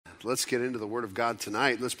let's get into the Word of God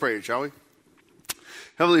tonight. Let's pray, shall we?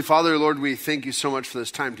 Heavenly Father, Lord, we thank you so much for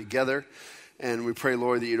this time together. And we pray,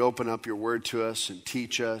 Lord, that you'd open up your Word to us and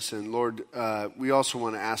teach us. And Lord, we also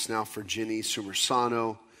want to ask now for Ginny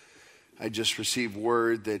Sumersano. I just received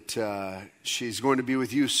word that she's going to be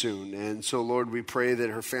with you soon. And so, Lord, we pray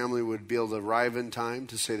that her family would be able to arrive in time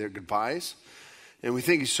to say their goodbyes. And we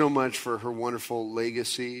thank you so much for her wonderful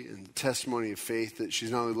legacy and testimony of faith that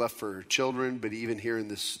she's not only left for her children, but even here in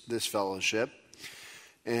this fellowship.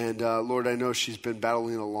 And Lord, I know she's been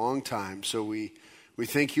battling a long time. So we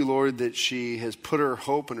thank you, Lord, that she has put her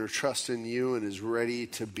hope and her trust in you and is ready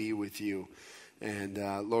to be with you. And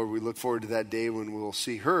Lord, we look forward to that day when we'll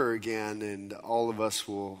see her again, and all of us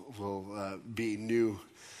will be new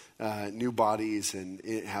bodies and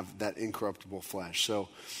have that incorruptible flesh. So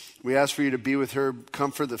we ask for you to be with her,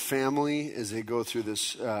 comfort the family as they go through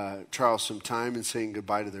this trialsome time and saying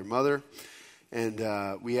goodbye to their mother.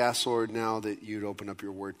 And we ask, Lord, now that you'd open up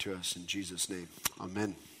your word to us in Jesus' name.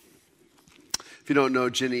 Amen. If you don't know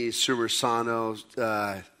Ginny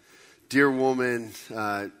Sumersano, dear woman.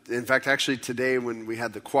 In fact, actually today when we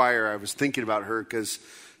had the choir, I was thinking about her because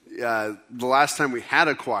the last time we had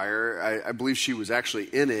a choir, I believe she was actually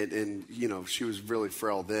in it. And, you know, she was really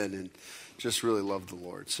frail then and just really loved the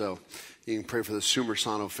Lord. So you can pray for the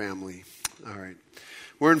Sumersano family. All right.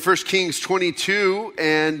 We're in 1 Kings 22.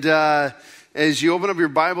 And as you open up your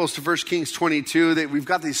Bibles to 1 Kings 22, we've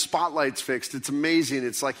got these spotlights fixed. It's amazing.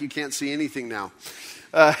 It's like you can't see anything now.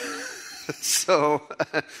 But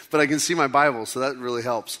I can see my Bible, so that really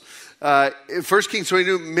helps. 1 Kings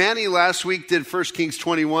 22, Manny last week did 1 Kings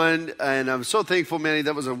 21, and I'm so thankful, Manny.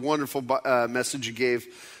 That was a wonderful message you gave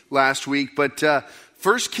last week. But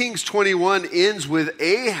 1 Kings 21 ends with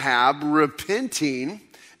Ahab repenting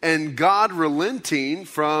and God relenting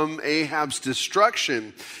from Ahab's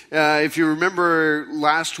destruction. If you remember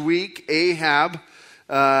last week, Ahab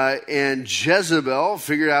and Jezebel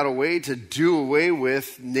figured out a way to do away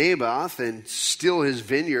with Naboth and steal his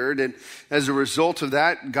vineyard. And as a result of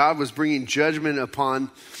that, God was bringing judgment upon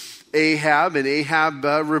Ahab, and Ahab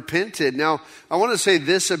repented. Now, I want to say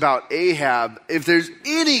this about Ahab. If there's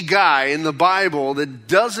any guy in the Bible that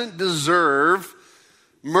doesn't deserve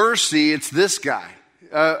mercy, it's this guy.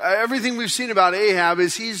 Everything we've seen about Ahab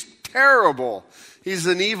is he's terrible. He's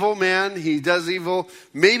an evil man. He does evil.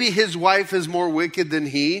 Maybe his wife is more wicked than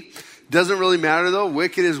he. Doesn't really matter, though.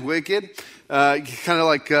 Wicked is wicked. Kind of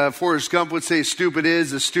like Forrest Gump would say, stupid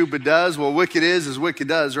is as stupid does. Well, wicked is as wicked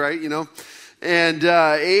does, right? You know? And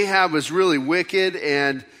Ahab was really wicked.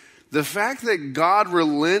 And the fact that God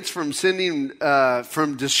relents from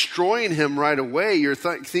from destroying him right away, you're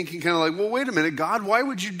thinking kind of like, well, wait a minute, God, why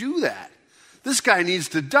would you do that? This guy needs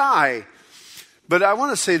to die. But I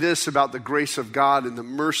want to say this about the grace of God and the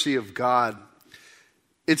mercy of God.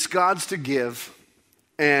 It's God's to give,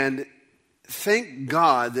 and thank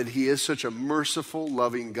God that he is such a merciful,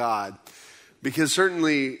 loving God, because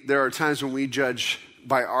certainly there are times when we judge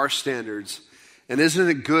by our standards, and isn't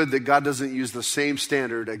it good that God doesn't use the same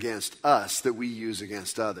standard against us that we use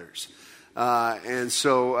against others?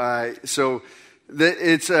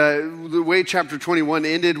 The way chapter 21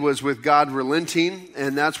 ended was with God relenting,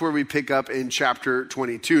 and that's where we pick up in chapter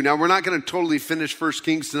 22. Now, we're not going to totally finish 1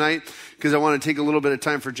 Kings tonight because I want to take a little bit of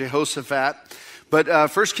time for Jehoshaphat. But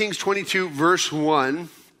 1 Kings 22, verse 1,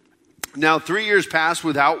 now 3 years passed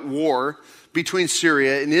without war between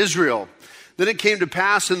Syria and Israel. Then it came to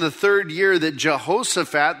pass in the third year that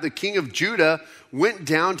Jehoshaphat, the king of Judah, went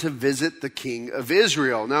down to visit the king of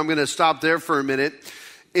Israel. Now, I'm going to stop there for a minute.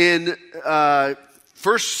 In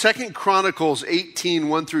 2 Chronicles 18,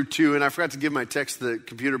 1 through 2, and I forgot to give my text to the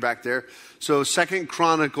computer back there. So 2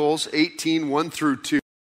 Chronicles 18, 1 through 2.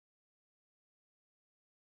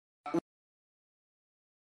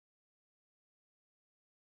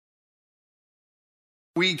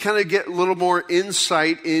 We kind of get a little more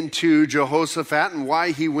insight into Jehoshaphat and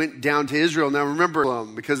why he went down to Israel. Now remember,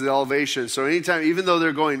 because of the elevation. So anytime, even though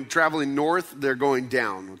they're traveling north, they're going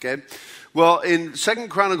down, okay? Well, in 2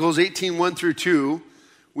 Chronicles 18, 1 through 2,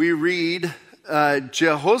 we read,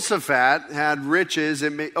 Jehoshaphat had riches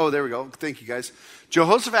and... there we go. Thank you, guys.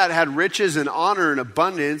 Jehoshaphat had riches and honor and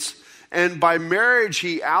abundance, and by marriage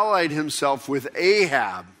he allied himself with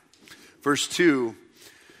Ahab. Verse 2,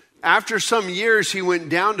 after some years he went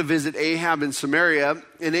down to visit Ahab in Samaria,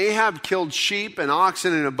 and Ahab killed sheep and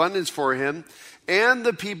oxen in abundance for him and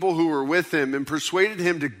the people who were with him, and persuaded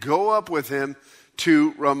him to go up with him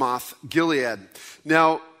to Ramoth Gilead.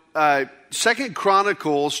 Now, 2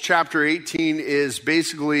 Chronicles chapter 18 is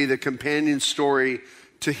basically the companion story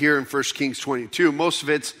to here in 1 Kings 22. Most of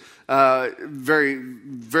it's very,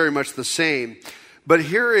 very much the same. But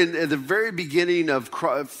here in the very beginning of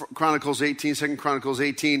Chronicles 18, 2 Chronicles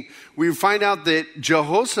 18, we find out that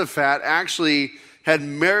Jehoshaphat actually had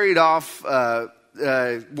married off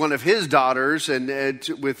one of his daughters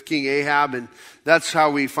with King Ahab, and that's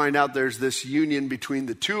how we find out there's this union between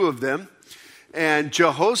the two of them. And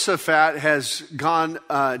Jehoshaphat has gone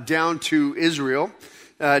down to Israel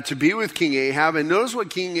to be with King Ahab. And notice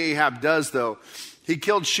what King Ahab does, though. He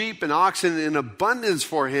killed sheep and oxen in abundance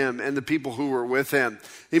for him and the people who were with him.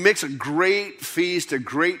 He makes a great feast, a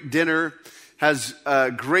great dinner, has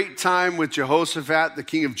a great time with Jehoshaphat, the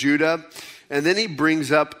king of Judah. And then he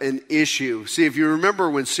brings up an issue. See, if you remember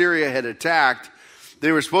when Syria had attacked,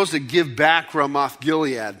 they were supposed to give back Ramoth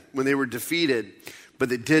Gilead when they were defeated, but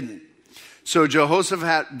they didn't. So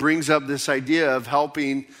Jehoshaphat brings up this idea of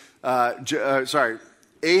helping,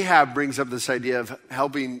 Ahab brings up this idea of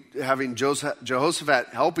having Jehoshaphat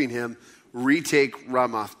helping him retake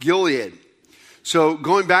Ramoth Gilead. So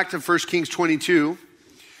going back to 1 Kings 22,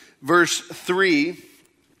 verse 3,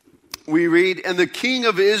 we read, "And the king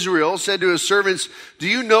of Israel said to his servants, 'Do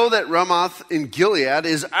you know that Ramoth in Gilead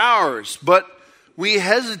is ours? But we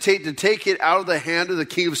hesitate to take it out of the hand of the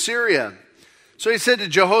king of Syria.' So he said to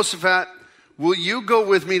Jehoshaphat, 'Will you go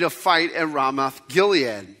with me to fight at Ramoth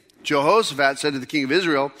Gilead?' Jehoshaphat said to the king of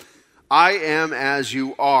Israel, 'I am as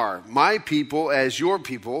you are, my people as your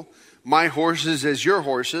people, my horses as your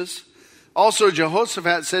horses.' Also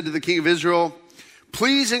Jehoshaphat said to the king of Israel,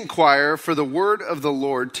 'Please inquire for the word of the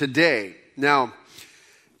Lord today.'" Now,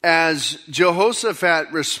 as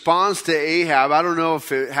Jehoshaphat responds to Ahab, I don't know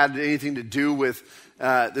if it had anything to do with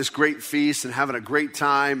this great feast and having a great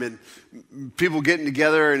time and people getting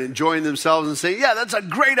together and enjoying themselves and saying, "Yeah, that's a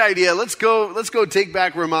great idea. Let's go take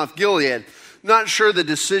back Ramoth Gilead." Not sure the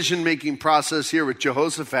decision-making process here with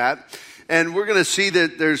Jehoshaphat. And we're going to see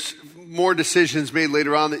that there's more decisions made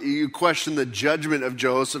later on that you question the judgment of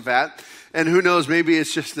Jehoshaphat. And who knows, maybe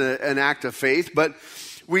it's just an act of faith. But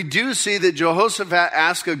we do see that Jehoshaphat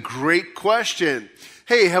asked a great question.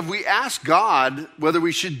 Hey, have we asked God whether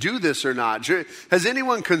we should do this or not? Has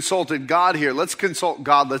anyone consulted God here? Let's consult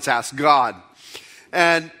God. Let's ask God.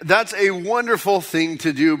 And that's a wonderful thing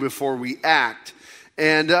to do before we act.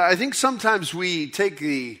 And I think sometimes we take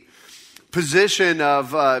the position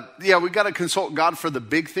of, we got to consult God for the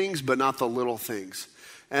big things, but not the little things.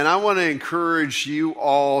 And I want to encourage you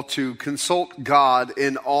all to consult God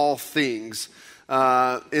in all things.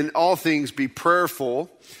 In all things, be prayerful,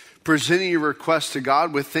 presenting your requests to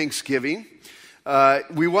God with thanksgiving.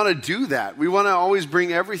 We want to do that. We want to always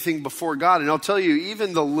bring everything before God. And I'll tell you,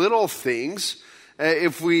 even the little things,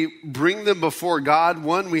 if we bring them before God,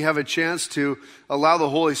 one, we have a chance to allow the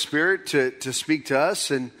Holy Spirit to speak to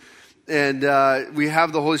us. And we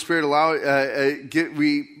have the Holy Spirit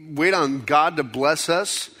we wait on God to bless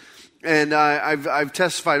us. And I've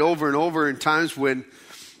testified over and over in times when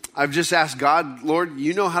I've just asked God, "Lord,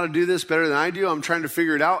 you know how to do this better than I do. I'm trying to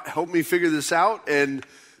figure it out. Help me figure this out." And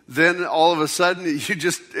then all of a sudden,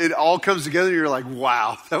 it all comes together and you're like,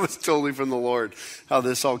 wow, that was totally from the Lord, how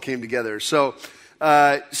this all came together. So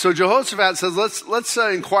Jehoshaphat says, let's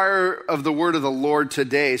inquire of the word of the Lord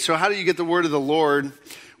today. So how do you get the word of the Lord?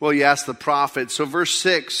 Well, you ask the prophet. So verse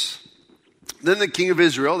 6, "Then the king of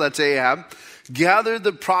Israel," that's Ahab, "gathered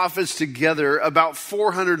the prophets together, about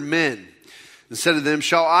 400 men, and said to them,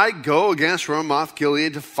 'Shall I go against Ramoth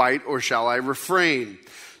Gilead to fight, or shall I refrain?'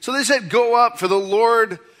 So they said, 'Go up, for the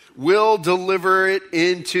Lord will deliver it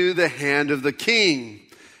into the hand of the king.'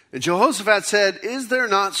 And Jehoshaphat said, 'Is there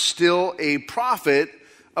not still a prophet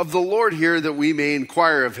of the Lord here that we may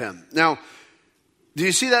inquire of him?'" Now, do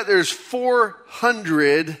you see that there's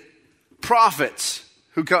 400 prophets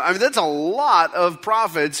who come? I mean, that's a lot of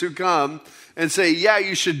prophets who come and say, "Yeah,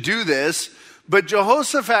 you should do this." But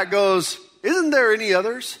Jehoshaphat goes, "Isn't there any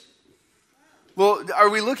others?" Well, are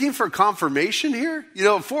we looking for confirmation here?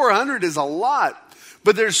 400 is a lot.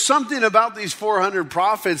 But there's something about these 400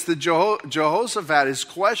 prophets that Jehoshaphat is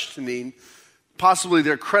questioning, possibly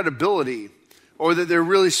their credibility, or that they're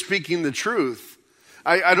really speaking the truth.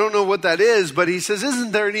 I don't know what that is, but he says,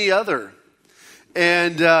 "Isn't there any other?"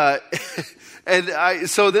 And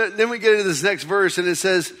so then we get into this next verse, and it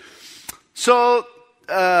says, So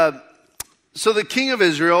the king of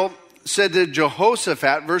Israel said to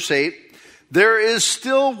Jehoshaphat, verse 8, "There is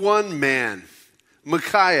still one man,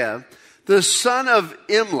 Micaiah, the son of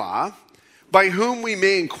Imlah, by whom we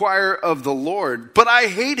may inquire of the Lord. But I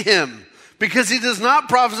hate him, because he does not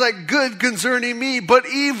prophesy good concerning me, but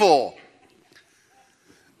evil."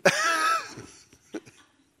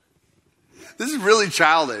 This is really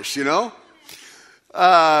childish,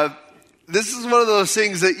 this is one of those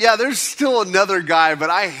things that, yeah, there's still another guy, but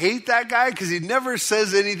I hate that guy because he never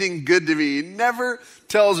says anything good to me. He never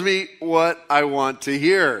tells me what I want to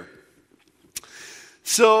hear.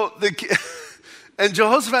 So, and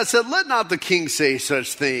Jehoshaphat said, let not the king say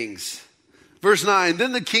such things. Verse 9,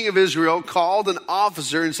 then the king of Israel called an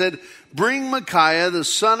officer and said, bring Micaiah, the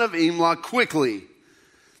son of Imlah, quickly.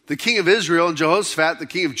 The king of Israel and Jehoshaphat, the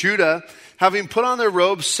king of Judah, having put on their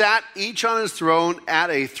robes, sat each on his throne at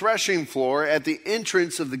a threshing floor at the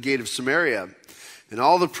entrance of the gate of Samaria. And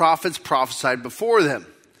all the prophets prophesied before them.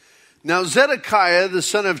 Now Zedekiah, the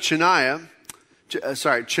son of Chenaanah,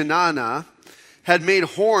 had made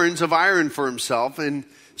horns of iron for himself. And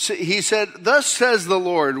he said, thus says the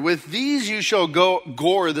Lord, with these you shall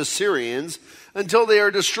gore the Syrians until they are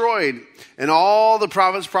destroyed. And all the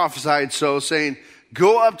prophets prophesied so, saying,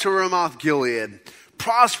 go up to Ramoth Gilead.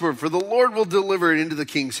 Prosper, for the Lord will deliver it into the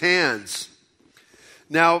king's hands.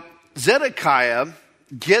 Now, Zedekiah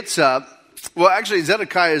gets up. Well, actually,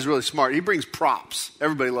 Zedekiah is really smart. He brings props.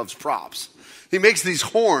 Everybody loves props. He makes these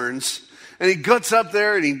horns, and he gets up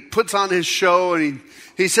there, and he puts on his show, and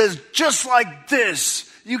he says, just like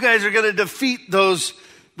this, you guys are going to defeat those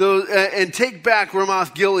and take back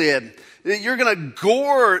Ramoth Gilead. You're going to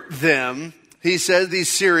gore them, he says, these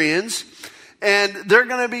Syrians. And they're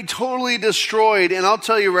going to be totally destroyed. And I'll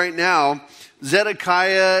tell you right now,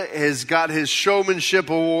 Zedekiah has got his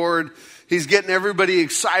showmanship award. He's getting everybody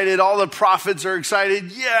excited. All the prophets are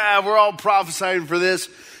excited. Yeah, we're all prophesying for this.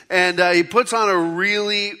 And he puts on a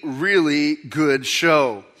really, really good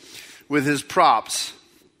show with his props.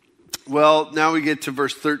 Well, now we get to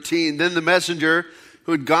verse 13. Then the messenger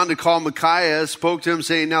who had gone to call Micaiah spoke to him,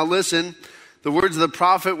 saying, now listen, the words of the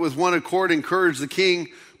prophet with one accord encourage the king.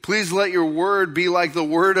 Please let your word be like the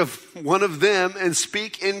word of one of them and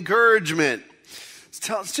speak encouragement.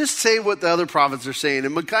 Just say what the other prophets are saying.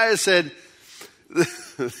 And Micaiah said,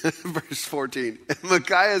 verse 14, and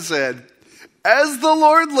Micaiah said, as the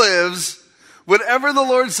Lord lives, whatever the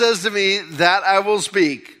Lord says to me, that I will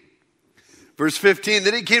speak. Verse 15,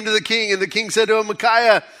 then he came to the king, and the king said to him,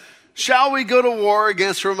 Micaiah, shall we go to war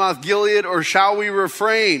against Ramoth Gilead, or shall we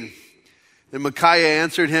refrain? And Micaiah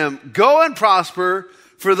answered him, go and prosper,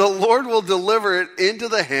 for the Lord will deliver it into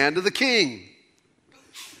the hand of the king.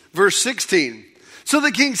 Verse 16. So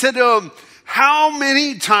the king said to him, how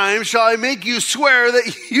many times shall I make you swear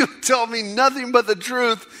that you tell me nothing but the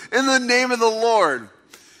truth in the name of the Lord?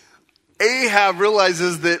 Ahab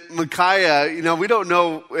realizes that Micaiah, we don't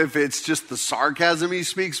know if it's just the sarcasm he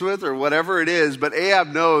speaks with or whatever it is, but Ahab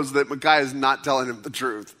knows that Micaiah is not telling him the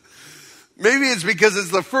truth. Maybe it's because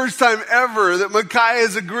it's the first time ever that Micaiah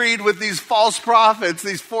has agreed with these false prophets,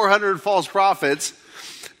 these 400 false prophets,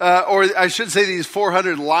 or I should say these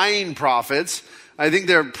 400 lying prophets. I think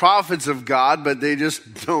they're prophets of God, but they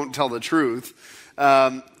just don't tell the truth.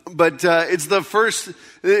 But it's the first,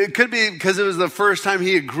 it could be because it was the first time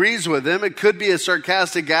he agrees with them. It could be a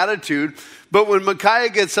sarcastic attitude. But when Micaiah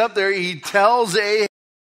gets up there, he tells Ahab,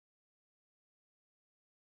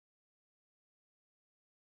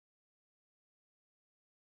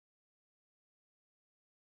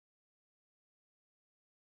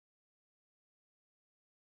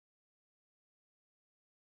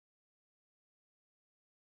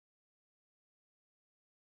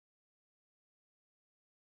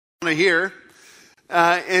 here,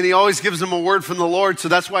 and he always gives him a word from the Lord, so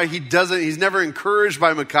that's why he's never encouraged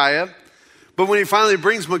by Micaiah. But when he finally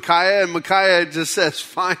brings Micaiah, and Micaiah just says,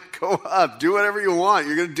 fine, go up, do whatever you want,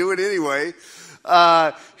 you're going to do it anyway.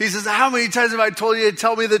 He says, how many times have I told you to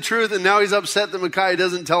tell me the truth? And now he's upset that Micaiah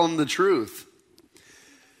doesn't tell him the truth.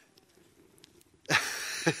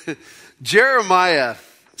 Jeremiah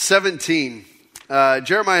 17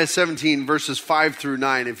 verses 5 through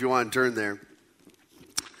 9, if you want to turn there.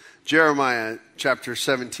 Jeremiah chapter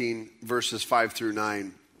 17, verses 5 through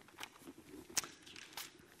 9.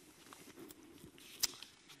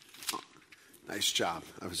 Oh, nice job.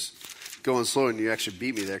 I was going slow and you actually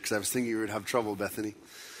beat me there because I was thinking you would have trouble, Bethany.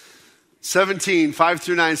 17, 5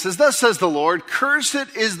 through 9 says, thus says the Lord,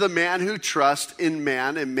 cursed is the man who trusts in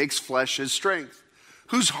man and makes flesh his strength,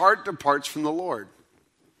 whose heart departs from the Lord.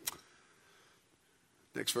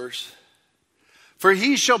 Next verse. For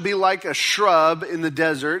he shall be like a shrub in the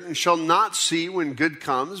desert, and shall not see when good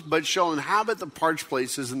comes, but shall inhabit the parched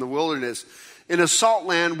places in the wilderness, in a salt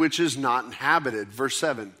land which is not inhabited. Verse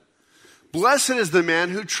 7. Blessed is the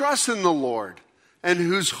man who trusts in the Lord, and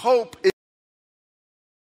whose hope is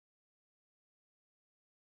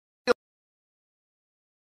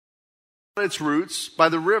its roots by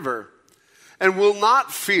the river, and will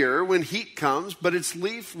not fear when heat comes, but its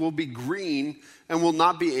leaf will be green, and will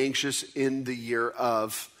not be anxious in the year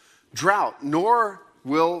of drought, nor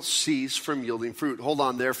will cease from yielding fruit. Hold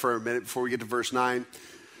on there for a minute before we get to verse 9.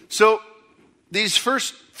 So these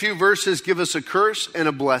first few verses give us a curse and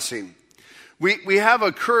a blessing. We have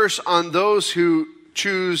a curse on those who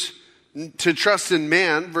choose to trust in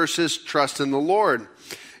man versus trust in the Lord.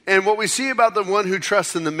 And what we see about the one who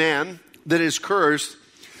trusts in the man that is cursed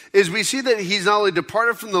is we see that he's not only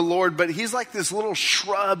departed from the Lord, but he's like this little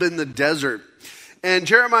shrub in the desert. And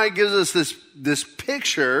Jeremiah gives us this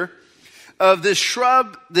picture of this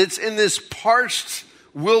shrub that's in this parched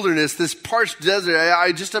wilderness, this parched desert.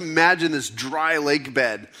 I just imagine this dry lake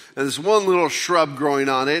bed and this one little shrub growing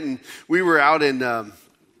on it. And we were out in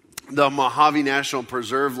the Mojave National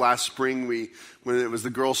Preserve last spring. When it was the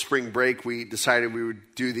girls' spring break, we decided we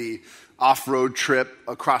would do the off-road trip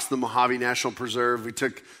across the Mojave National Preserve. We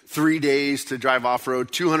took 3 days to drive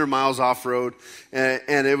off-road, 200 miles off-road,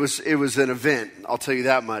 and it was an event, I'll tell you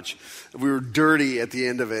that much. We were dirty at the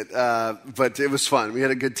end of it, but it was fun. We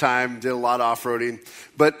had a good time, did a lot of off-roading.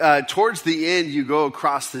 But towards the end, you go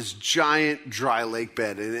across this giant dry lake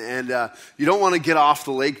bed, and you don't want to get off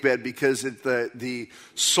the lake bed because the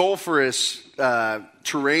sulfurous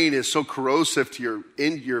terrain is so corrosive to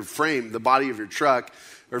your frame, the body of your truck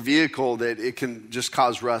or vehicle, that it can just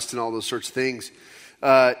cause rust and all those sorts of things.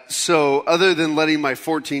 So other than letting my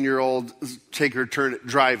 14-year-old take her turn at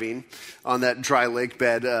driving on that dry lake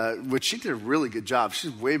bed, which she did a really good job.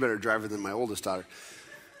 She's a way better driver than my oldest daughter.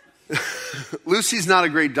 Lucy's not a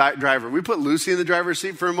great driver. We put Lucy in the driver's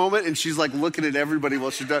seat for a moment, and she's like looking at everybody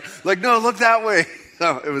while she's driving. Like, no, look that way.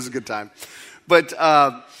 Oh, it was a good time. But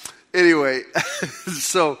anyway,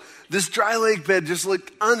 so this dry lake bed just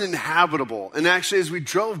looked uninhabitable. And actually, as we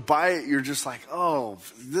drove by it, you're just like, oh,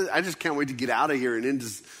 I just can't wait to get out of here and into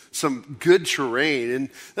some good terrain. And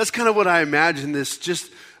that's kind of what I imagine, this just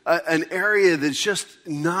an area that's just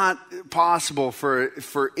not possible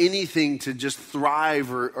for anything to just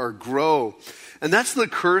thrive or grow. And that's the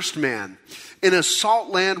cursed man. In a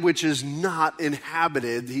salt land which is not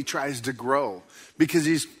inhabited, he tries to grow because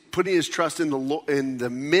he's putting his trust in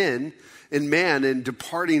man and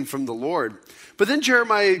departing from the Lord. But then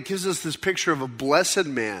Jeremiah gives us this picture of a blessed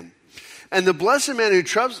man. And the blessed man who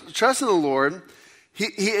trusts in the Lord,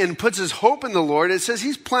 he and puts his hope in the Lord. It says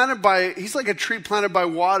he's like a tree planted by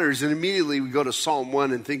waters. And immediately we go to Psalm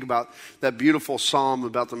 1 and think about that beautiful psalm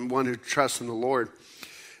about the one who trusts in the Lord.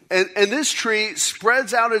 And this tree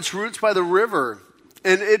spreads out its roots by the river.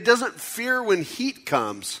 And it doesn't fear when heat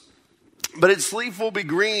comes. But its leaf will be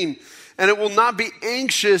green, and it will not be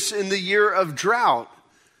anxious in the year of drought.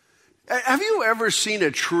 Have you ever seen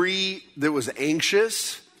a tree that was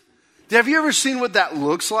anxious? Have you ever seen what that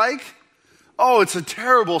looks like? Oh, it's a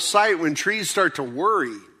terrible sight when trees start to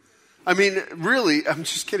worry. I mean, really, I'm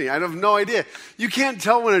just kidding. I have no idea. You can't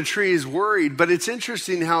tell when a tree is worried, but it's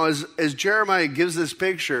interesting how as Jeremiah gives this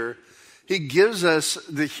picture, he gives us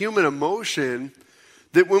the human emotion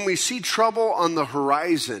that when we see trouble on the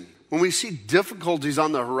horizon, when we see difficulties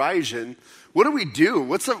on the horizon, what do?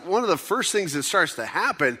 What's one of the first things that starts to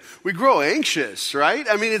happen? We grow anxious, right?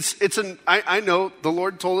 I mean, I know the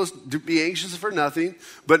Lord told us to be anxious for nothing,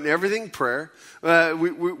 but in everything prayer.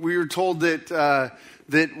 We were told that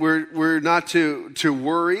we're not to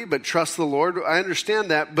worry, but trust the Lord. I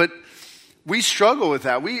understand that, but we struggle with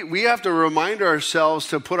that. We have to remind ourselves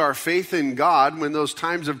to put our faith in God when those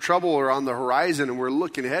times of trouble are on the horizon and we're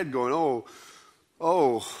looking ahead going, oh,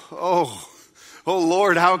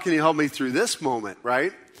 Lord, how can you help me through this moment,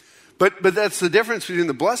 right? But that's the difference between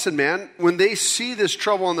the blessed man. When they see this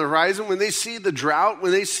trouble on the horizon, when they see the drought,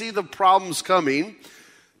 when they see the problems coming,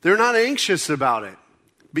 they're not anxious about it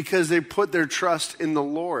because they put their trust in the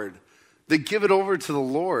Lord. They give it over to the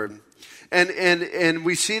Lord. And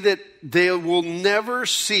we see that they will never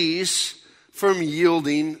cease from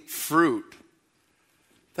yielding fruit.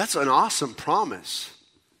 That's an awesome promise.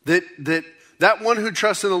 That one who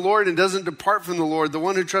trusts in the Lord and doesn't depart from the Lord, the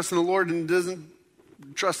one who trusts in the Lord and doesn't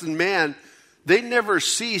trust in man, they never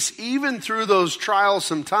cease, even through those trials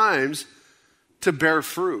sometimes, to bear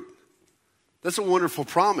fruit. That's a wonderful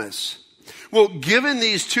promise. Well, given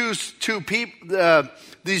these two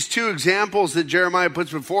examples that Jeremiah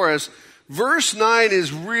puts before us, verse 9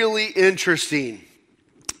 is really interesting.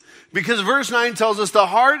 Because verse 9 tells us the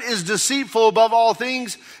heart is deceitful above all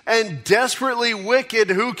things and desperately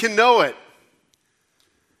wicked. Who can know it?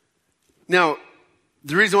 Now,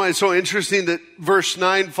 the reason why it's so interesting that verse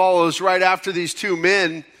 9 follows right after these two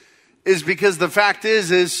men is because the fact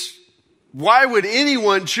is why would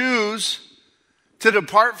anyone choose to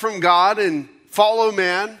depart from God and follow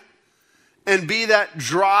man and be that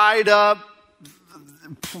dried up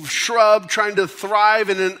shrub trying to thrive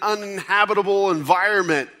in an uninhabitable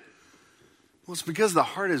environment? Well, it's because the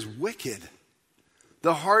heart is wicked.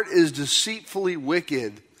 The heart is deceitfully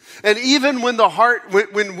wicked. And even when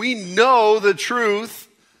when we know the truth,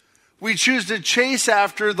 we choose to chase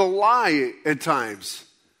after the lie at times.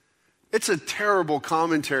 It's a terrible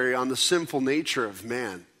commentary on the sinful nature of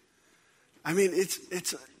man. I mean,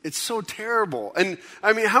 it's so terrible. And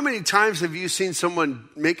I mean, how many times have you seen someone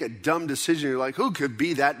make a dumb decision? You're like, who could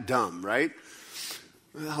be that dumb, right?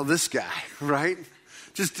 Well, this guy, right?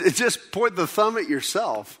 Just point the thumb at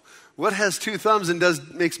yourself. What has two thumbs and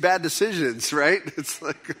makes bad decisions, right? It's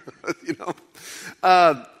like,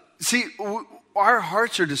 see, our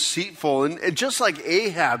hearts are deceitful. And just like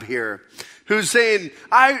Ahab here, who's saying,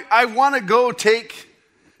 I want to go take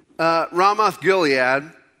Ramoth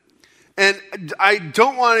Gilead, and I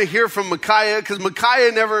don't want to hear from Micaiah because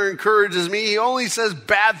Micaiah never encourages me. He only says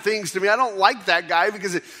bad things to me. I don't like that guy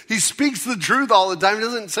because he speaks the truth all the time. He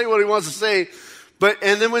doesn't say what he wants to say.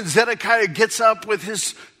 And then when Zedekiah gets up with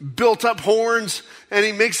his built up horns and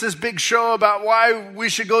he makes this big show about why we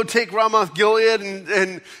should go take Ramoth Gilead,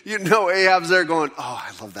 and Ahab's there going, oh,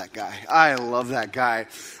 I love that guy. I love that guy.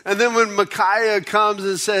 And then when Micaiah comes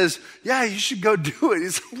and says, yeah, you should go do it.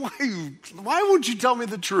 He's like, why won't you tell me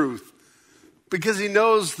the truth? Because he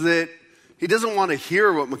knows that he doesn't want to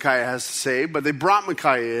hear what Micaiah has to say, but they brought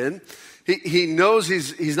Micaiah in. He knows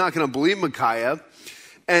he's not going to believe Micaiah.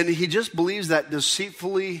 And he just believes that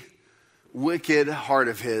deceitfully wicked heart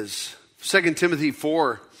of his. 2 Timothy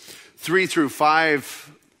 4, 3 through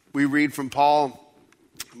 5, we read from Paul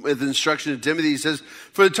with instruction to Timothy. He says,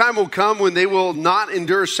 for the time will come when they will not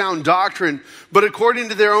endure sound doctrine, but according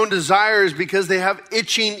to their own desires, because they have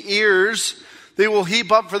itching ears, they will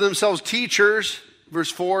heap up for themselves teachers,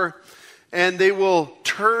 verse 4, and they will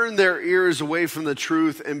turn their ears away from the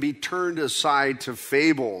truth and be turned aside to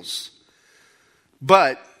fables.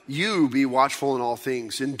 But you be watchful in all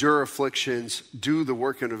things, endure afflictions, do the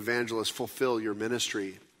work of an evangelist, fulfill your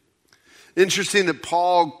ministry. Interesting that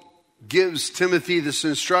Paul gives Timothy this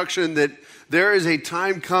instruction that there is a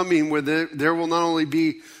time coming where there will not only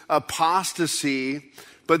be apostasy,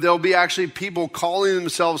 but there'll be actually people calling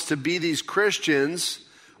themselves to be these Christians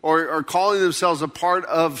or calling themselves a part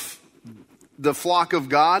of the flock of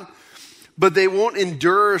God, but they won't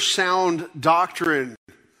endure sound doctrine.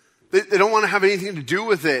 They don't want to have anything to do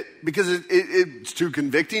with it because it's too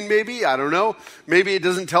convicting, maybe. I don't know. Maybe it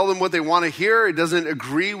doesn't tell them what they want to hear. It doesn't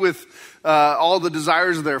agree with all the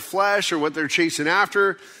desires of their flesh or what they're chasing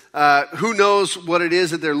after. Who knows what it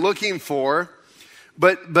is that they're looking for.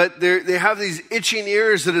 But they have these itching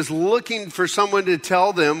ears that is looking for someone to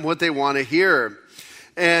tell them what they want to hear.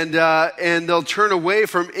 And they'll turn away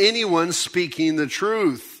from anyone speaking the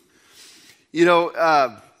truth. You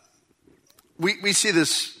know, we see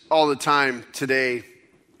this all the time today,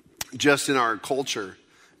 just in our culture.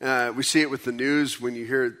 We see it with the news when you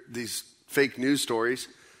hear these fake news stories.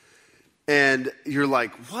 And you're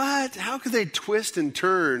like, what? How could they twist and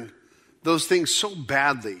turn those things so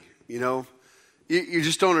badly? You know, you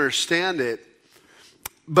just don't understand it.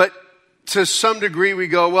 But to some degree we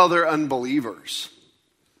go, well, they're unbelievers.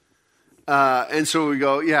 And so we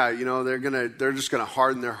go, yeah, you know, they're just going to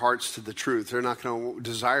harden their hearts to the truth. They're not going to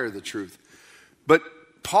desire the truth. But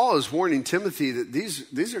Paul is warning Timothy that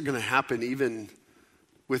these are going to happen even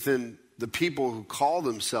within the people who call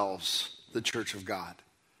themselves the church of God.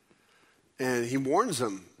 And he warns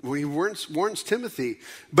them. He warns Timothy.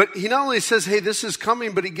 But he not only says, hey, this is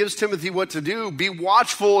coming, but he gives Timothy what to do. Be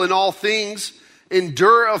watchful in all things,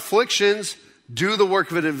 endure afflictions, do the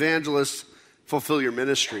work of an evangelist, fulfill your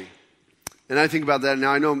ministry. And I think about that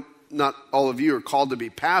now. I know not all of you are called to be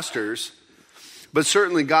pastors, but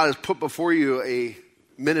certainly God has put before you a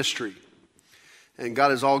ministry. And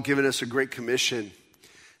God has all given us a great commission.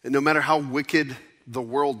 And no matter how wicked the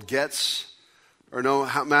world gets, or no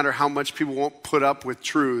matter how much people won't put up with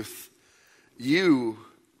truth, you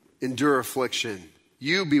endure affliction.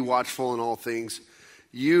 You be watchful in all things.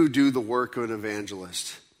 You do the work of an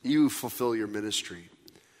evangelist. You fulfill your ministry.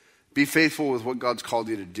 Be faithful with what God's called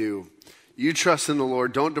you to do. You trust in the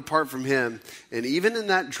Lord. Don't depart from him. And even in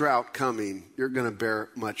that drought coming, you're going to bear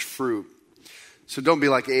much fruit. So don't be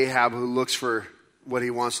like Ahab who looks for what he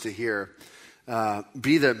wants to hear.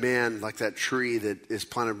 Be the man like that tree that is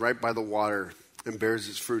planted right by the water and bears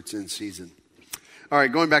its fruits in season. All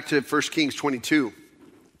right, going back to 1 Kings 22.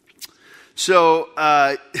 So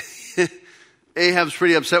Ahab's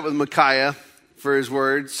pretty upset with Micaiah for his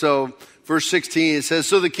word. So verse 16, it says,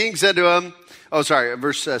 so the king said to him,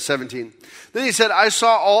 verse 17. Then he said, I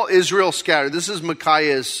saw all Israel scattered. This is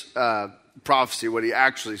Micaiah's prophecy, what he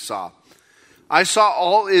actually saw. I saw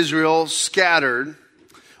all Israel scattered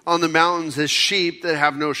on the mountains as sheep that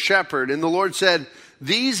have no shepherd. And the Lord said,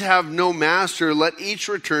 these have no master, let each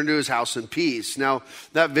return to his house in peace. Now,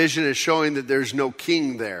 that vision is showing that there's no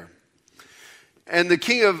king there. And the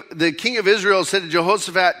king of Israel said to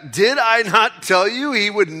Jehoshaphat, did I not tell you he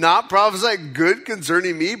would not prophesy good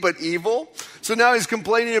concerning me, but evil? So now he's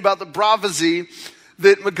complaining about the prophecy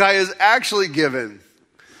that Micaiah has actually given.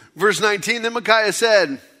 Verse 19, then Micaiah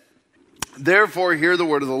said, therefore hear the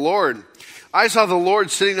word of the Lord. I saw the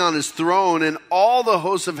Lord sitting on his throne and all the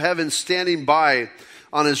hosts of heaven standing by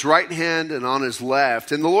on his right hand and on his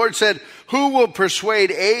left. And the Lord said, who will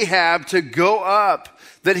persuade Ahab to go up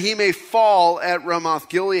that he may fall at Ramoth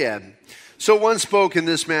Gilead? So one spoke in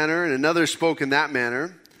this manner and another spoke in that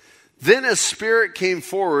manner. Then a spirit came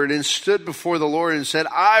forward and stood before the Lord and said,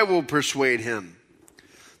 I will persuade him.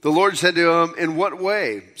 The Lord said to him, in what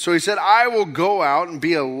way? So he said, I will go out and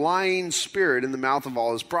be a lying spirit in the mouth of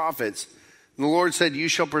all his prophets. And the Lord said, you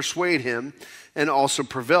shall persuade him and also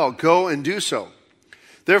prevail. Go and do so.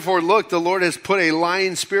 Therefore, look, the Lord has put a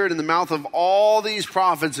lying spirit in the mouth of all these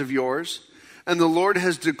prophets of yours, and the Lord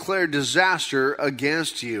has declared disaster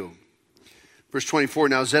against you. Verse 24,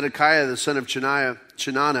 now Zedekiah, the son of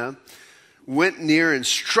Chenaanah, went near and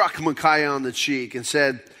struck Micaiah on the cheek and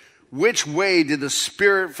said, which way did the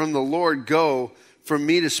Spirit from the Lord go for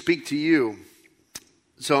me to speak to you?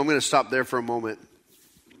 So I'm going to stop there for a moment.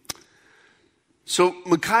 So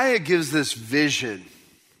Micaiah gives this vision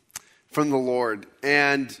from the Lord,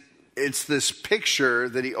 and it's this picture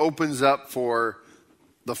that he opens up for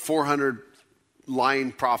the 400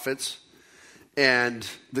 lying prophets and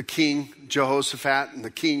the king Jehoshaphat and the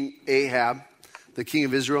king Ahab, the king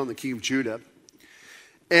of Israel and the king of Judah.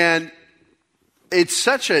 And it's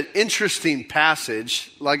such an interesting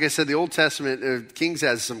passage. Like I said, the Old Testament, Kings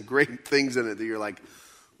has some great things in it that you're like,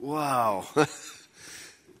 wow.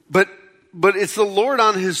 But it's the Lord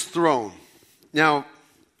on his throne. Now,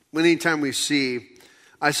 anytime we see,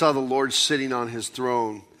 I saw the Lord sitting on his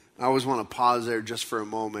throne, I always want to pause there just for a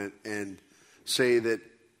moment and say that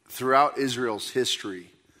throughout Israel's history,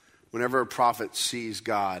 whenever a prophet sees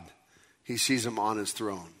God, he sees him on his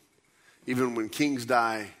throne. Even when kings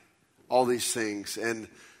die, all these things. And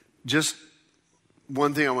just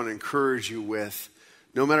one thing I want to encourage you with,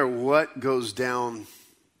 no matter what goes down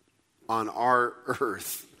on our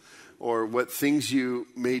earth, or what things you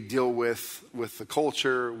may deal with the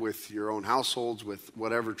culture, with your own households, with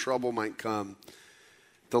whatever trouble might come,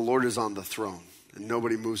 the Lord is on the throne, and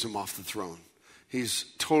nobody moves him off the throne. He's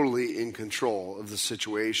totally in control of the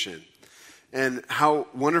situation. And how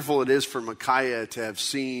wonderful it is for Micaiah to have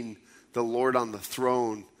seen the Lord on the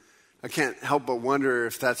throne. I can't help but wonder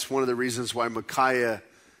if that's one of the reasons why Micaiah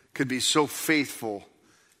could be so faithful,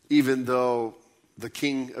 even though the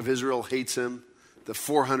king of Israel hates him. The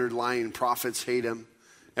 400 lying prophets hate him.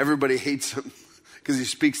 Everybody hates him because he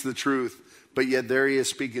speaks the truth. But yet there he is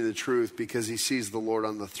speaking the truth because he sees the Lord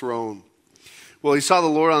on the throne. Well, he saw the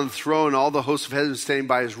Lord on the throne, all the hosts of heaven standing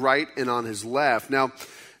by his right and on his left. Now,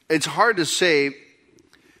 it's hard to say.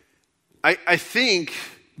 I think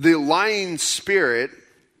the lying spirit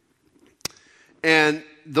and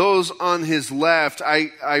those on his left,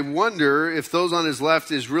 I wonder if those on his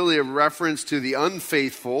left is really a reference to the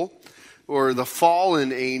unfaithful or the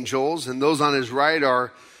fallen angels, and those on his right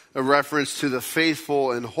are a reference to the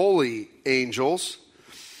faithful and holy angels.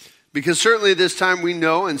 Because certainly this time we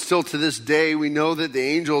know, and still to this day, we know that the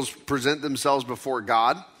angels present themselves before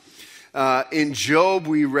God. In Job,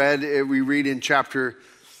 we read in chapter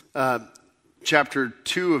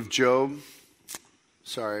 2 of Job.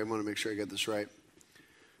 Sorry, I want to make sure I get this right.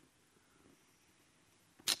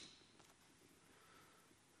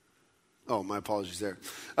 Oh, my apologies there.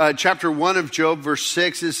 Chapter 1 of Job, verse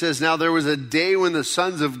 6, it says, now there was a day when the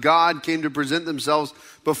sons of God came to present themselves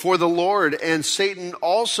before the Lord, and Satan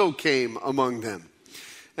also came among them.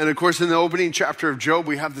 And of course, in the opening chapter of Job,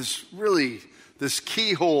 we have this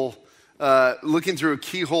keyhole, looking through a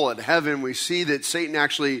keyhole at heaven. We see that Satan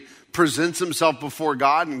actually presents himself before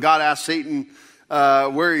God, and God asks Satan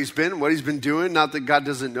where he's been, what he's been doing. Not that God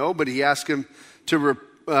doesn't know, but he asked him to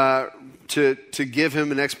give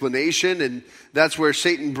him an explanation, and that's where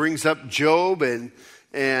Satan brings up Job, and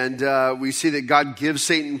we see that God gives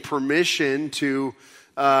Satan permission to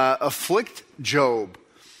afflict Job.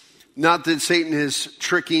 Not that Satan is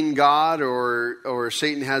tricking God or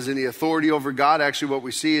Satan has any authority over God. Actually, what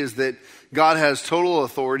we see is that God has total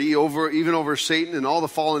authority even over Satan and all the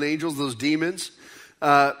fallen angels, those demons.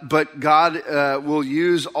 But God will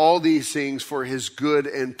use all these things for his good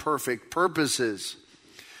and perfect purposes.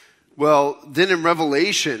 Well, then in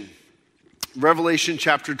Revelation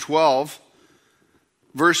chapter 12,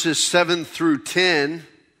 verses 7 through 10,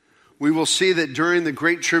 we will see that during the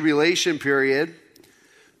Great Tribulation period,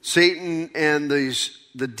 Satan and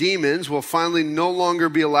the demons will finally no longer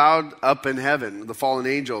be allowed up in heaven, the fallen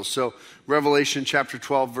angels. So Revelation chapter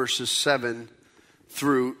 12, verses 7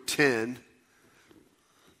 through 10.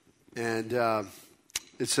 And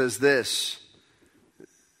it says this.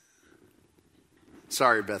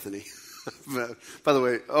 Sorry, Bethany. By the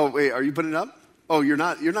way, oh, wait, are you putting it up? Oh, you're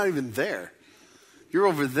not even there. You're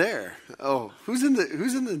over there. Oh, who's in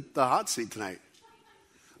the hot seat tonight?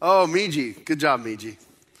 Oh, Miji. Good job, Miji.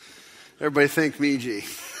 Everybody thank Miji.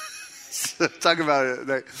 Talk about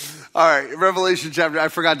it. All right, Revelation chapter. I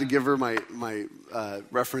forgot to give her my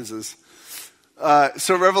references.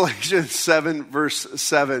 So Revelation 7 verse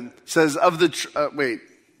 7 says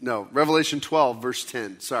Revelation 12 verse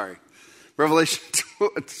 10. Sorry.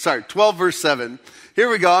 12 verse 7. Here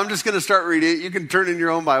we go. I'm just going to start reading it. You can turn in your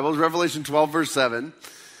own Bibles. Revelation 12 verse 7.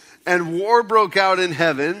 And war broke out in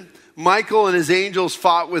heaven. Michael and his angels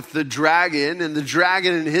fought with the dragon, and the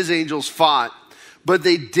dragon and his angels fought. But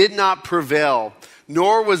they did not prevail,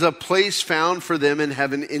 nor was a place found for them in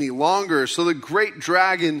heaven any longer. So the great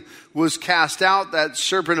dragon was cast out, that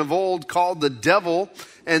serpent of old called the devil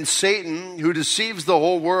and Satan, who deceives the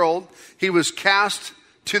whole world. He was cast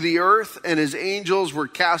to the earth, and his angels were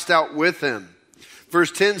cast out with him.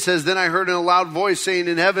 Verse 10 says, Then I heard in a loud voice saying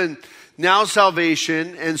in heaven, Now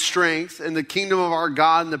salvation and strength and the kingdom of our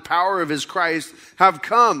God and the power of his Christ have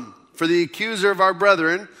come. For the accuser of our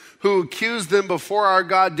brethren, who accused them before our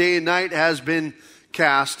God day and night, has been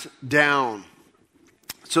cast down.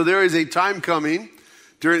 So there is a time coming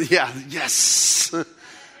in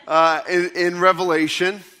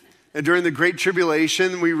Revelation, and during the Great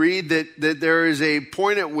Tribulation, we read that there is a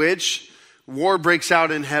point at which war breaks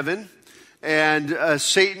out in heaven, and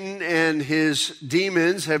Satan and his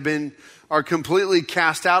demons are completely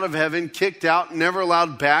cast out of heaven, kicked out, never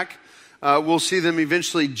allowed back. We'll see them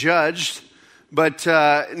eventually judged. But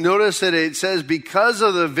notice that it says, because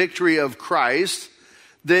of the victory of Christ,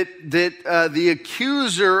 that the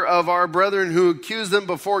accuser of our brethren who accused them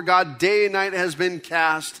before God day and night has been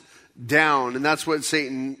cast down. And that's what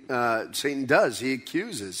Satan does. He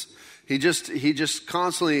accuses. He just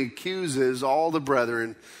constantly accuses all the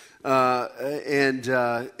brethren. And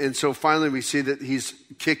so finally we see that he's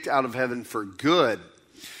kicked out of heaven for good.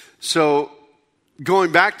 So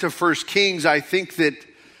going back to 1 Kings, I think that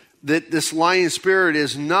this lying spirit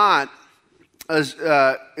is not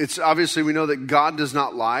it's obviously, we know that God does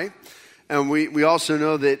not lie. And we also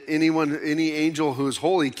know that any angel who is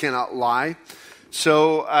holy cannot lie.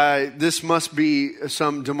 So this must be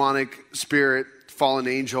some demonic spirit, fallen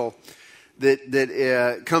angel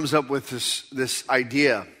that comes up with this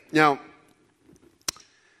idea. Now,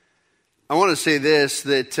 I want to say this,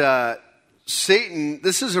 that Satan,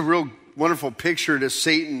 this is a real wonderful picture to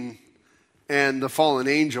Satan and the fallen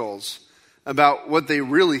angels about what they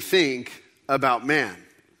really think about man.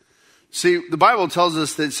 See, the Bible tells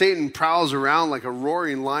us that Satan prowls around like a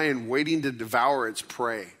roaring lion waiting to devour its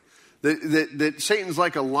prey. That Satan's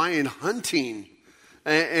like a lion hunting.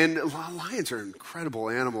 And lions are incredible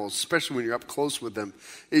animals, especially when you're up close with them.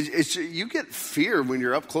 You get fear when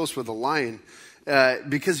you're up close with a lion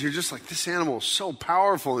because you're just like, this animal is so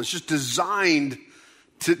powerful. It's just designed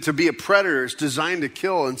to be a predator. It's designed to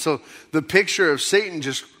kill. And so the picture of Satan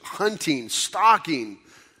just hunting, stalking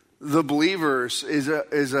the believers is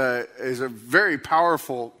a very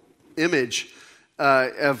powerful image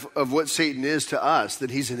of what Satan is to us, that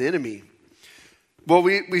he's an enemy. Well,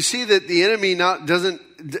 we see that the enemy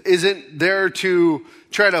isn't there to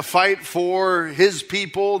try to fight for his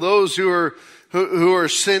people, those who are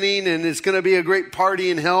sinning, and it's going to be a great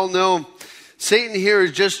party in hell. No, Satan here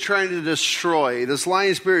is just trying to destroy. This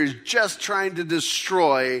lying spirit is just trying to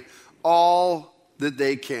destroy all that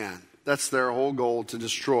they can. That's their whole goal, to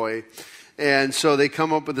destroy. And so they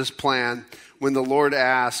come up with this plan when the Lord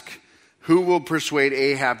asks, who will persuade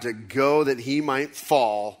Ahab to go that he might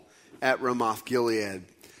fall at Ramoth Gilead?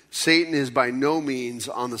 Satan is by no means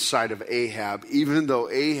on the side of Ahab, even though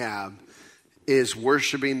Ahab is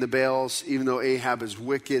worshiping the Baals, even though Ahab is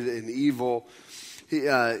wicked and evil. He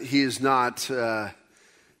is not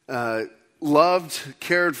loved,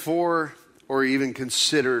 cared for, or even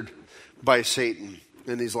considered by Satan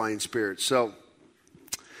and these lying spirits. So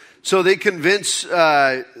they convince,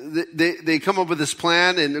 they come up with this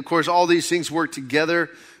plan, and of course all these things work together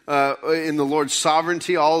in the Lord's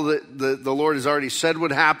sovereignty. All that the Lord has already said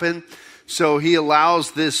would happen. So he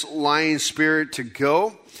allows this lying spirit to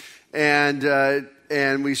go. And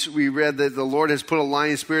we read that the Lord has put a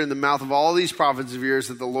lying spirit in the mouth of all these prophets of yours,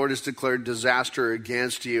 that the Lord has declared disaster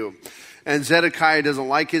against you. And Zedekiah doesn't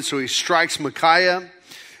like it, so he strikes Micaiah.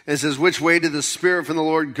 And it says, which way did the Spirit from the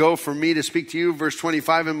Lord go for me to speak to you? Verse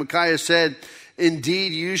 25, and Micaiah said,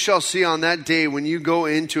 indeed, you shall see on that day when you go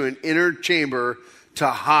into an inner chamber to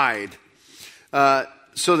hide.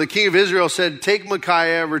 So the king of Israel said, take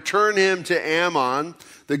Micaiah, return him to Ammon,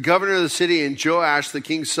 the governor of the city, and Joash, the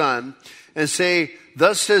king's son, and say,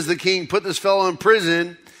 thus says the king, put this fellow in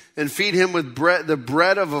prison and feed him with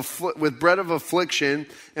bread of affliction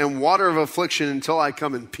and water of affliction until I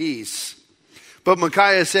come in peace. But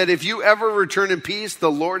Micaiah said, if you ever return in peace,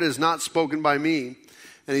 the Lord has not spoken by me.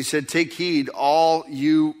 And he said, take heed, all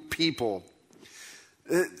you people.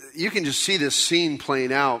 You can just see this scene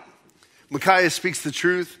playing out. Micaiah speaks the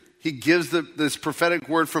truth. He gives this prophetic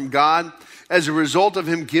word from God. As a result of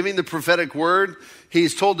him giving the prophetic word,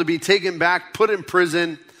 he's told to be taken back, put in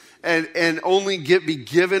prison, and only be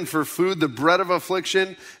given for food the bread of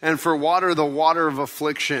affliction, and for water the water of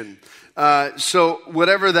affliction. So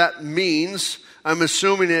whatever that means, I'm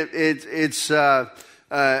assuming it's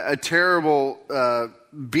a terrible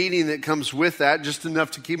beating that comes with that, just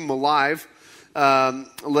enough to keep him alive.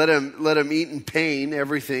 Let him eat in pain,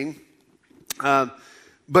 everything.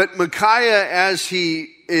 But Micaiah, as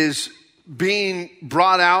he is being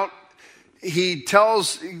brought out, he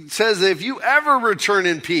says that if you ever return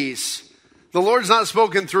in peace, the Lord's not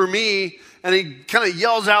spoken through me. And he kind of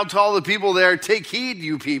yells out to all the people there, take heed,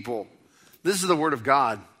 you people. This is the word of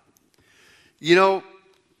God. You know,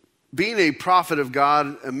 being a prophet of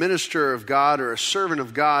God, a minister of God, or a servant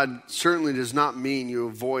of God certainly does not mean you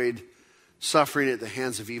avoid suffering at the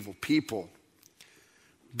hands of evil people.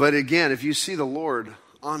 But again, if you see the Lord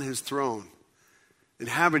on his throne,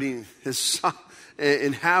 inhabiting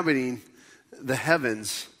the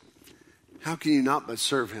heavens, how can you not but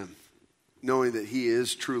serve him, knowing that he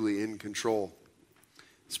is truly in control?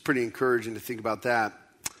 It's pretty encouraging to think about that.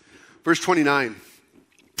 Verse 29.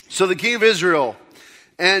 So the king of Israel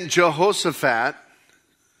and Jehoshaphat,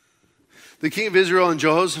 the king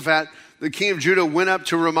of Judah went up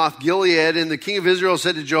to Ramoth Gilead, and the king of Israel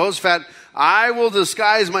said to Jehoshaphat, I will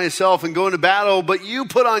disguise myself and go into battle, but you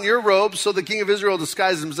put on your robes. So the king of Israel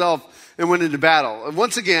disguised himself and went into battle. And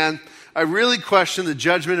once again, I really question the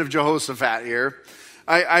judgment of Jehoshaphat here.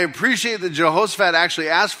 I appreciate that Jehoshaphat actually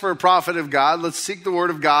asked for a prophet of God. Let's seek the word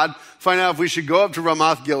of God, find out if we should go up to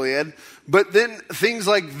Ramoth Gilead. But then things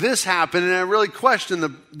like this happen, and I really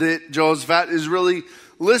question that Jehoshaphat is really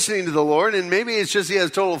listening to the Lord. And maybe it's just he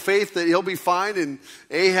has total faith that he'll be fine and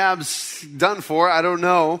Ahab's done for. I don't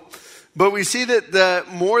know. But we see that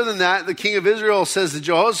more than that, the king of Israel says to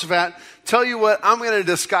Jehoshaphat, tell you what, I'm going to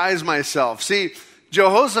disguise myself. See,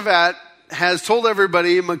 Jehoshaphat has told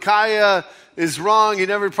everybody, Micaiah is wrong. He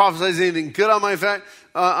never prophesies anything good on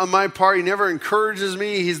my part. He never encourages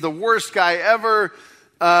me. He's the worst guy ever.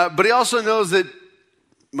 But he also knows that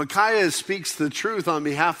Micaiah speaks the truth on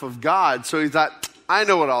behalf of God. So he thought, I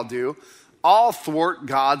know what I'll do. I'll thwart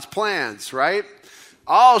God's plans, right?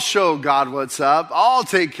 I'll show God what's up. I'll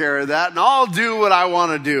take care of that, and I'll do what I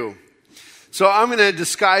want to do. So I'm going to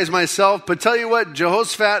disguise myself. But tell you what,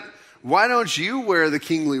 Jehoshaphat, why don't you wear the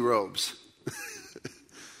kingly robes?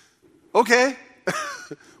 Okay.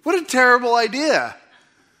 What a terrible idea.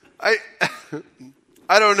 I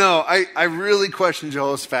don't know. I really question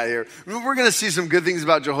Jehoshaphat here. I mean, we're going to see some good things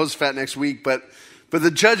about Jehoshaphat next week, but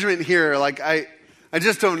the judgment here, like I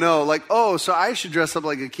just don't know. Like, oh, so I should dress up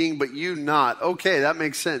like a king, but you not. Okay, that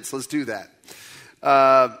makes sense. Let's do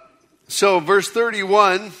that. So verse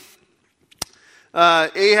 31,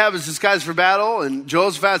 Ahab is disguised for battle, and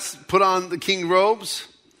Jehoshaphat's put on the king robes.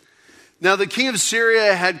 Now the king of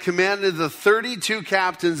Syria had commanded the 32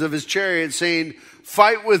 captains of his chariot, saying,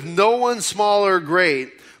 fight with no one small or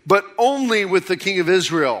great, but only with the king of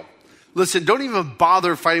Israel. Listen, don't even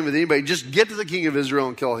bother fighting with anybody. Just get to the king of Israel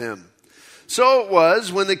and kill him. So it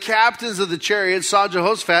was when the captains of the chariots saw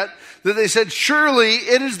Jehoshaphat that they said, surely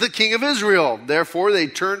it is the king of Israel. Therefore they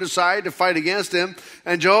turned aside to fight against him,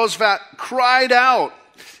 and Jehoshaphat cried out.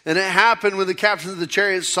 And it happened when the captains of the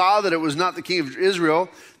chariots saw that it was not the king of Israel,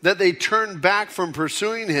 that they turned back from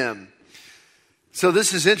pursuing him. So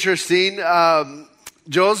this is interesting.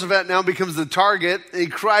 Jehoshaphat now becomes the target. He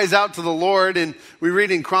cries out to the Lord, and we read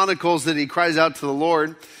in Chronicles that he cries out to the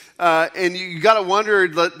Lord. And you got to wonder,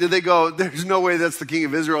 did they go, there's no way that's the king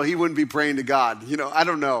of Israel. He wouldn't be praying to God. You know, I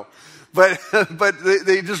don't know. But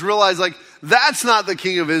they just realized, like, that's not the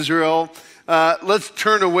king of Israel. Let's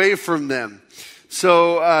turn away from them.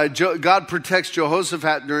 So God protects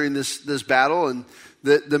Jehoshaphat during this battle, and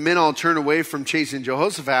the men all turn away from chasing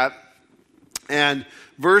Jehoshaphat. And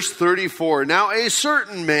verse 34, now a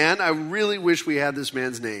certain man, I really wish we had this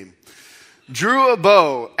man's name, drew a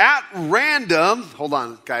bow at random, hold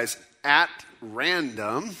on guys, at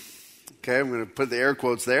random, okay, I'm going to put the air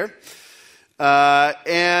quotes there,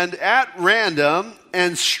 and at random,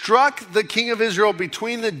 and struck the king of Israel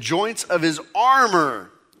between the joints of his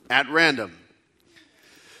armor at random.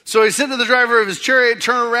 So he said to the driver of his chariot,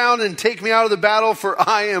 turn around and take me out of the battle, for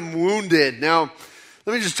I am wounded. Now,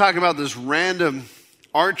 let me just talk about this random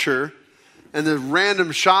archer and the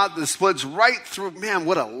random shot that splits right through. Man,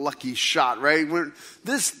 what a lucky shot, right?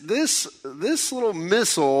 This little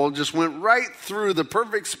missile just went right through the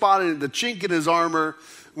perfect spot in the chink in his armor,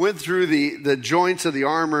 went through the joints of the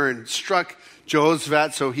armor and struck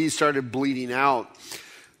Jehoshaphat, so he started bleeding out.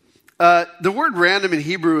 The word random in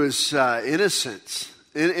Hebrew is innocent.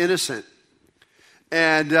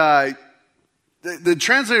 And the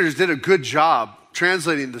translators did a good job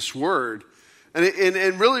translating this word.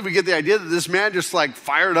 And really we get the idea that this man just like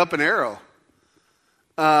fired up an arrow.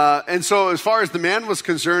 And so as far as the man was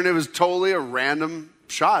concerned, it was totally a random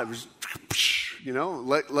shot. It was,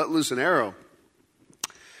 let loose an arrow.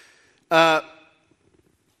 But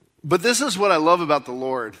this is what I love about the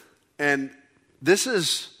Lord. And this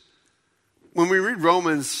is, when we read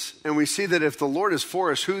Romans and we see that if the Lord is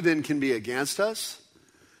for us, who then can be against us?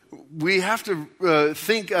 We have to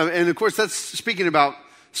think, and of course that's speaking about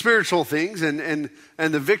spiritual things and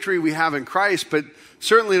the victory we have in Christ, but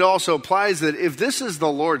certainly it also applies that if this is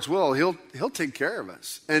the Lord's will, he'll take care of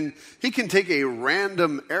us. And he can take a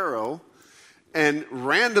random arrow and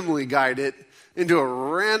randomly guide it into a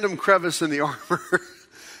random crevice in the armor.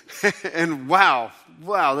 And wow,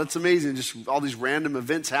 that's amazing. Just all these random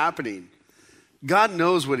events happening. God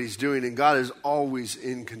knows what he's doing, and God is always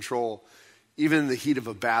in control, even in the heat of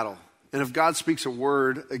a battle. And if God speaks a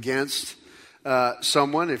word against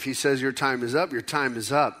someone, if he says your time is up, your time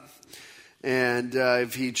is up. And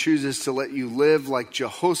if he chooses to let you live like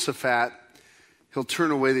Jehoshaphat, he'll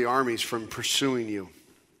turn away the armies from pursuing you.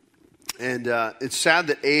 And it's sad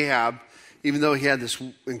that Ahab, even though he had this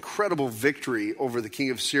incredible victory over the king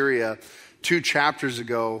of Syria 2 chapters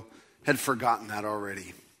ago, had forgotten that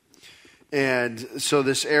already. And so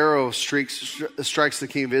this arrow strikes the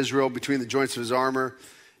king of Israel between the joints of his armor.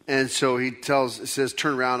 And so it says,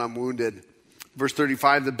 turn around, I'm wounded. Verse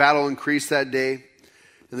 35, the battle increased that day,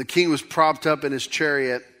 and the king was propped up in his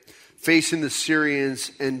chariot, facing the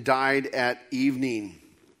Syrians, and died at evening.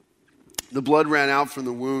 The blood ran out from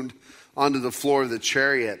the wound onto the floor of the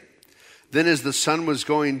chariot. Then as the sun was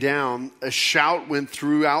going down, a shout went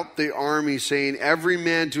throughout the army, saying, every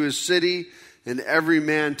man to his city, and every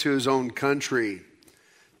man to his own country,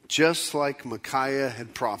 just like Micaiah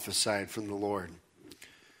had prophesied from the Lord.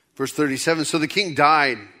 Verse 37, so the king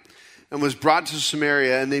died and was brought to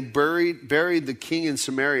Samaria, and they buried the king in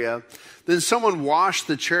Samaria. Then someone washed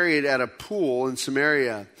the chariot at a pool in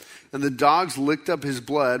Samaria, and the dogs licked up his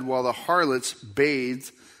blood, while the harlots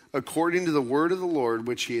bathed according to the word of the Lord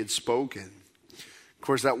which he had spoken. Of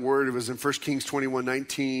course, that word was in 1 Kings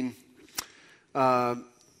 21:19.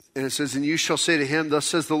 And it says, and you shall say to him, thus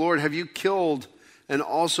says the Lord, have you killed and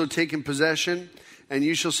also taken possession? And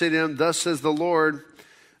you shall say to him, thus says the Lord,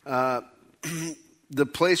 the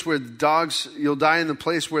place where the dogs, you'll die in the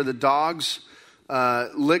place where the dogs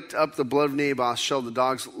licked up the blood of Naboth, shall the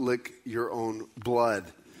dogs lick your own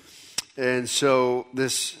blood. And so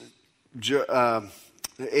this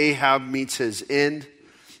Ahab meets his end,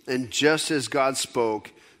 and just as God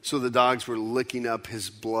spoke, so the dogs were licking up his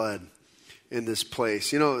blood in this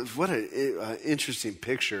place. You know, what an interesting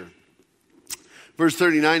picture. Verse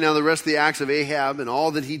 39, now the rest of the acts of Ahab and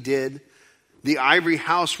all that he did, the ivory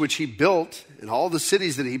house which he built, and all the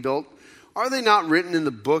cities that he built, are they not written in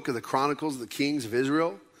the book of the Chronicles of the kings of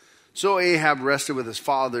Israel? So Ahab rested with his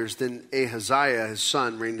fathers, then Ahaziah, his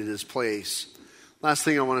son, reigned in his place. Last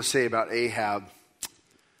thing I want to say about Ahab.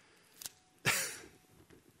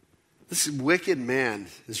 This wicked man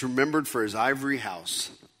is remembered for his ivory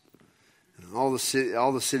house and all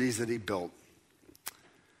the cities that he built.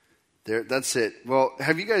 That's it. Well,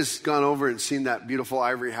 have you guys gone over and seen that beautiful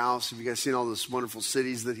ivory house? Have you guys seen all those wonderful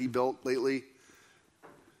cities that he built lately?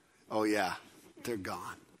 Oh yeah, they're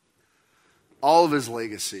gone. All of his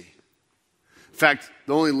legacy. In fact,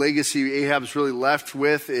 the only legacy Ahab's really left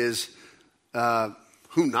with is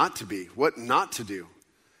who not to be, what not to do.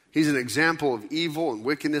 He's an example of evil and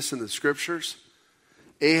wickedness in the scriptures.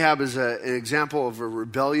 Ahab is an example of a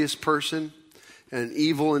rebellious person, an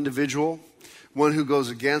evil individual, one who goes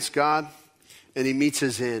against God, and he meets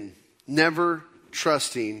his end, never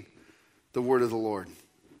trusting the word of the Lord.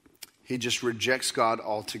 He just rejects God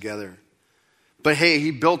altogether. But hey,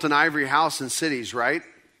 he built an ivory house in cities, right?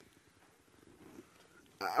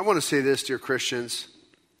 I want to say this, dear Christians.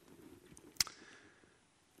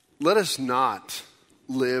 Let us not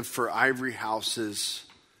live for ivory houses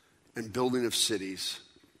and building of cities.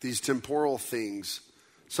 These temporal things,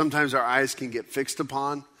 sometimes our eyes can get fixed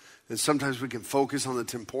upon, and sometimes we can focus on the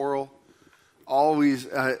temporal, always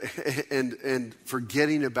and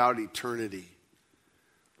forgetting about eternity.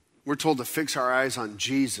 We're told to fix our eyes on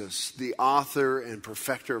Jesus, the author and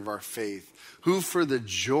perfecter of our faith, who for the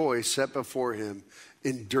joy set before him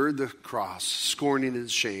endured the cross, scorning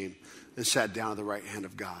its shame, and sat down at the right hand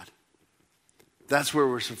of God. That's where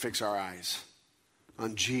we're to fix our eyes,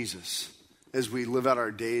 on Jesus, as we live out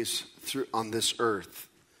our days on this earth.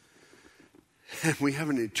 And we have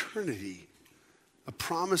an eternity, a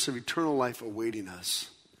promise of eternal life awaiting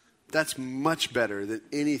us. That's much better than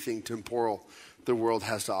anything temporal the world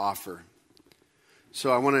has to offer.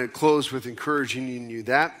 So I want to close with encouraging you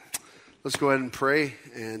that. Let's go ahead and pray,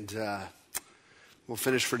 and we'll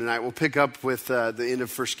finish for tonight. We'll pick up with the end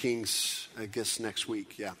of 1 Kings, I guess, next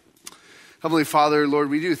week. Yeah. Heavenly Father, Lord,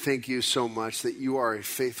 we do thank you so much that you are a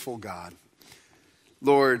faithful God.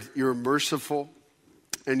 Lord, you're merciful,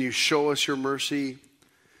 and you show us your mercy.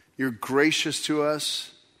 You're gracious to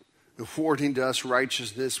us, affording to us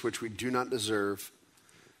righteousness which we do not deserve,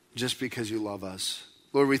 just because you love us.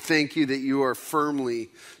 Lord, we thank you that you are firmly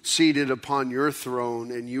seated upon your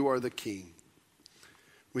throne, and you are the King.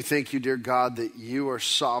 We thank you, dear God, that you are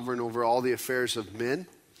sovereign over all the affairs of men.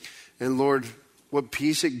 And Lord, what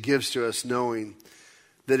peace it gives to us knowing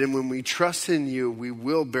that when we trust in you, we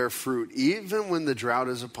will bear fruit. Even when the drought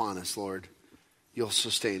is upon us, Lord, you'll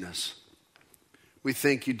sustain us. We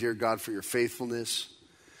thank you, dear God, for your faithfulness.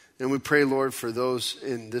 And we pray, Lord, for those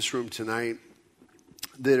in this room tonight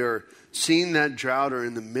that are seeing that drought or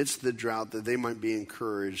in the midst of the drought, that they might be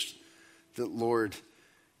encouraged that, Lord,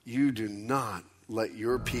 you do not let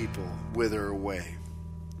your people wither away.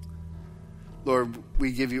 Lord,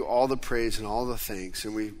 we give you all the praise and all the thanks,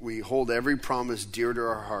 and we hold every promise dear to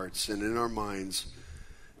our hearts and in our minds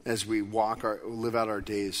as we live out our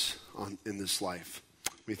days in this life.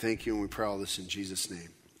 We thank you and we pray all this in Jesus' name.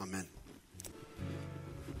 Amen.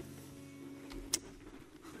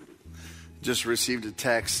 Just received a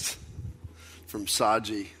text from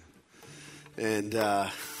Saji, and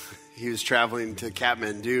he was traveling to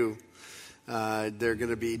Kathmandu. They're going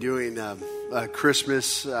to be doing a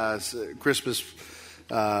Christmas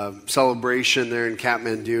celebration there in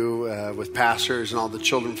Kathmandu with pastors and all the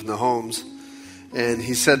children from the homes. And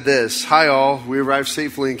he said this: "Hi all, we arrived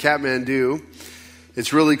safely in Kathmandu.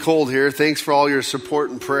 It's really cold here. Thanks for all your support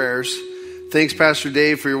and prayers. Thanks, Pastor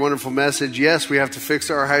Dave, for your wonderful message. Yes, we have to fix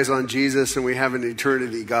our eyes on Jesus, and we have an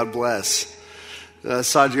eternity. God bless."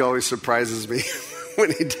 Saji always surprises me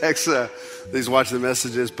when he texts he's watching the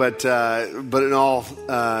messages, but in all,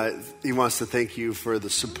 he wants to thank you for the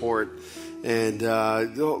support. And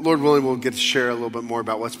Lord willing, we'll get to share a little bit more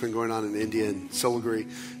about what's been going on in India and Siliguri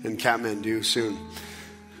and Kathmandu soon.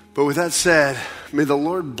 But with that said, may the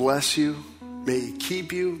Lord bless you, may he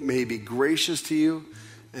keep you, may he be gracious to you,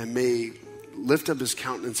 and may he lift up his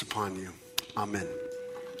countenance upon you. Amen.